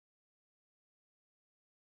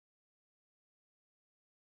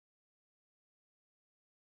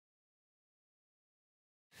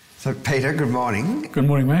So, Peter, good morning. Good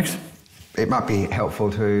morning, Max. It might be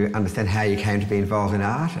helpful to understand how you came to be involved in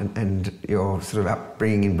art and your sort of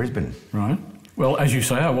upbringing in Brisbane. Right. Well, as you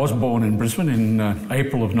say, I was born in Brisbane in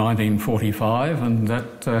April of 1945, and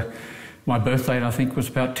that my birth date, I think, was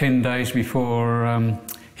about 10 days before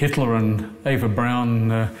Hitler and Eva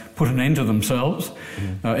Braun put an end to themselves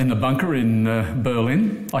in the bunker in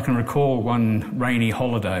Berlin. I can recall one rainy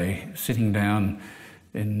holiday sitting down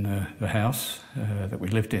in the house that we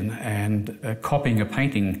lived in and copying a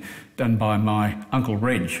painting done by my Uncle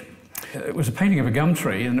Reg. It was a painting of a gum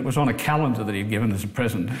tree, and it was on a calendar that he'd given as a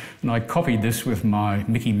present. And I copied this with my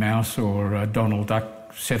Mickey Mouse or Donald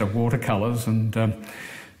Duck set of watercolours and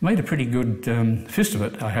made a pretty good fist of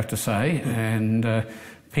it, I have to say. And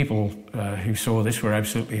people who saw this were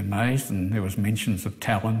absolutely amazed, and there was mentions of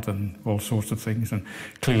talent and all sorts of things, and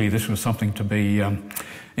clearly this was something to be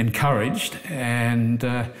encouraged, and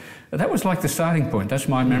that was like the starting point. That's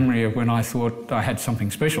my memory of when I thought I had something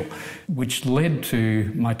special, which led to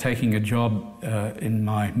my taking a job in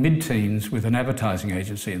my mid-teens with an advertising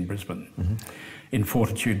agency in Brisbane, in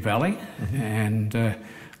Fortitude Valley, and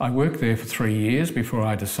I worked there for 3 years before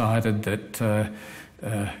I decided that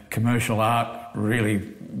commercial art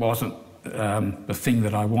really wasn't the thing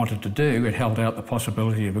that I wanted to do. It held out the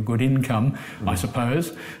possibility of a good income, I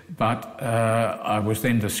suppose, but I was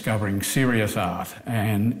then discovering serious art,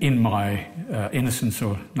 and in my innocence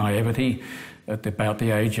or naivety, at about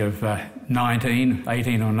the age of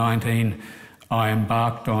 18 or 19, I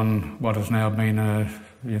embarked on what has now been a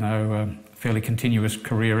fairly continuous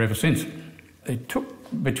career ever since. It took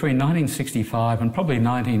between 1965 and probably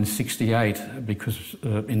 1968, because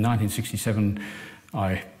in 1967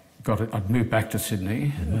 I'd moved back to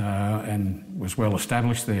Sydney and was well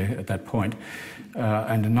established there at that point.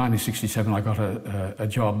 And in 1967 I got a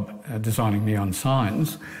job designing neon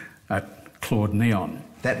signs at Claude Neon.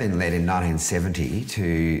 That then led in 1970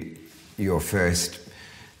 to your first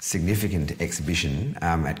significant exhibition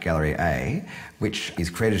at Gallery A, which is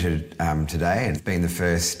credited today and it's been the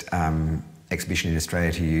first exhibition in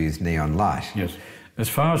Australia to use neon light. Yes. As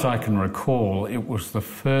far as I can recall, it was the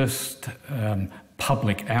first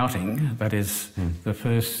public outing, that is, the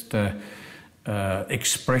first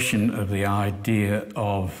expression of the idea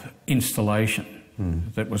of installation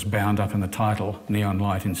that was bound up in the title, Neon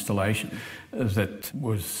Light Installation, that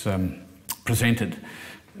was presented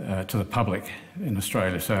to the public in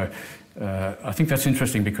Australia. So I think that's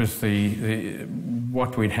interesting because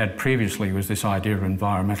what we'd had previously was this idea of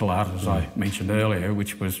environmental art, as I mentioned earlier,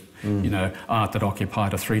 which was art that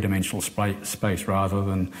occupied a three-dimensional space rather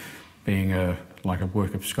than being like a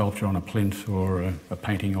work of sculpture on a plinth or a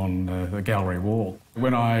painting on a gallery wall.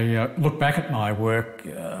 When I look back at my work,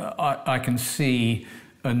 I can see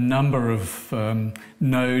a number of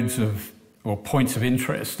nodes or points of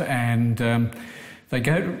interest, and they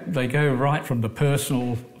go right from the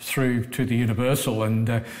personal through to the universal,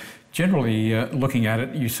 and generally looking at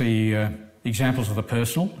it, you see examples of the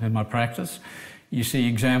personal in my practice. You see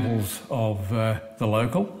examples of the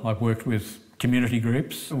local. I've worked with community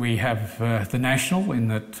groups. We have the national, in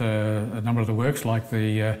that a number of the works, like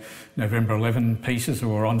the November 11 pieces,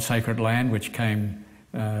 or On Sacred Land, which came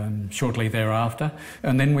shortly thereafter.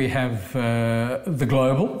 And then we have the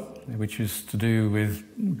global, which is to do with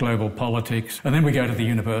global politics. And then we go to the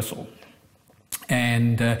universal.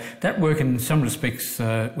 And that work, in some respects,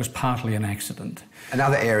 was partly an accident.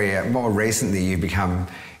 Another area, more recently, you've become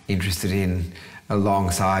interested in,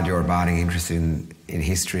 alongside your abiding interest in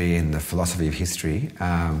history and the philosophy of history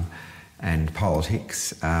and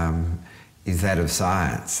politics, is that of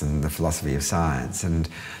science and the philosophy of science. And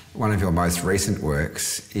one of your most recent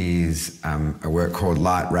works is a work called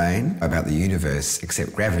Light Rain, about the universe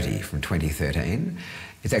except gravity, from 2013.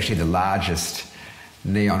 It's actually the largest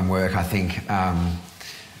neon work, I think,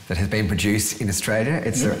 that has been produced in Australia.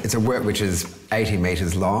 It's a work which is 80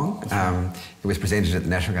 metres long. It was presented at the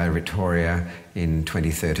National Gallery of Victoria in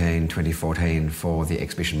 2013, 2014 for the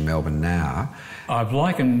exhibition Melbourne Now. I've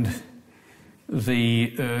likened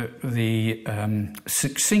the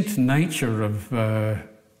succinct nature of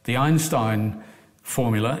the Einstein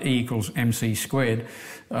formula, E = mc squared,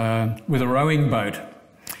 with a rowing boat.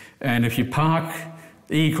 And if you park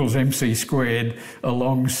E = mc squared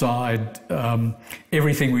alongside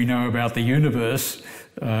everything we know about the universe,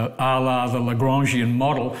 a la the Lagrangian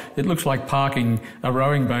model, it looks like parking a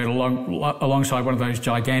rowing boat alongside one of those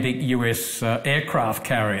gigantic US aircraft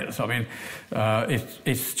carriers. I mean,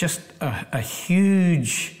 it's just a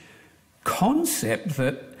huge concept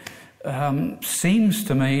that seems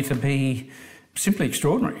to me to be simply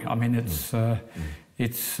extraordinary. I mean,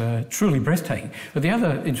 It's truly breathtaking. But the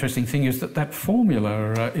other interesting thing is that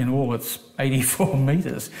formula, in all its 84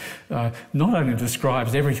 metres, not only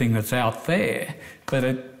describes everything that's out there, but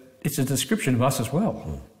it's a description of us as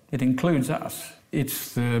well. It includes us.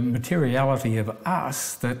 It's the materiality of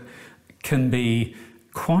us that can be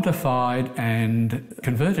quantified and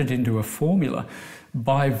converted into a formula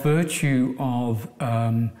by virtue of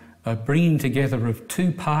a bringing together of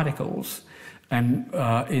two particles, and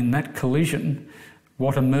in that collision,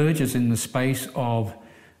 what emerges in the space of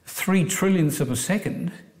 3 trillionths of a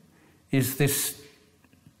second is this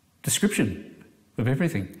description of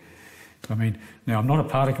everything. I mean, now I'm not a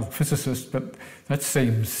particle physicist, but that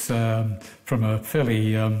seems, from a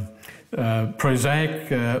fairly prosaic,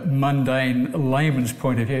 mundane layman's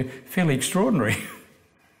point of view, fairly extraordinary.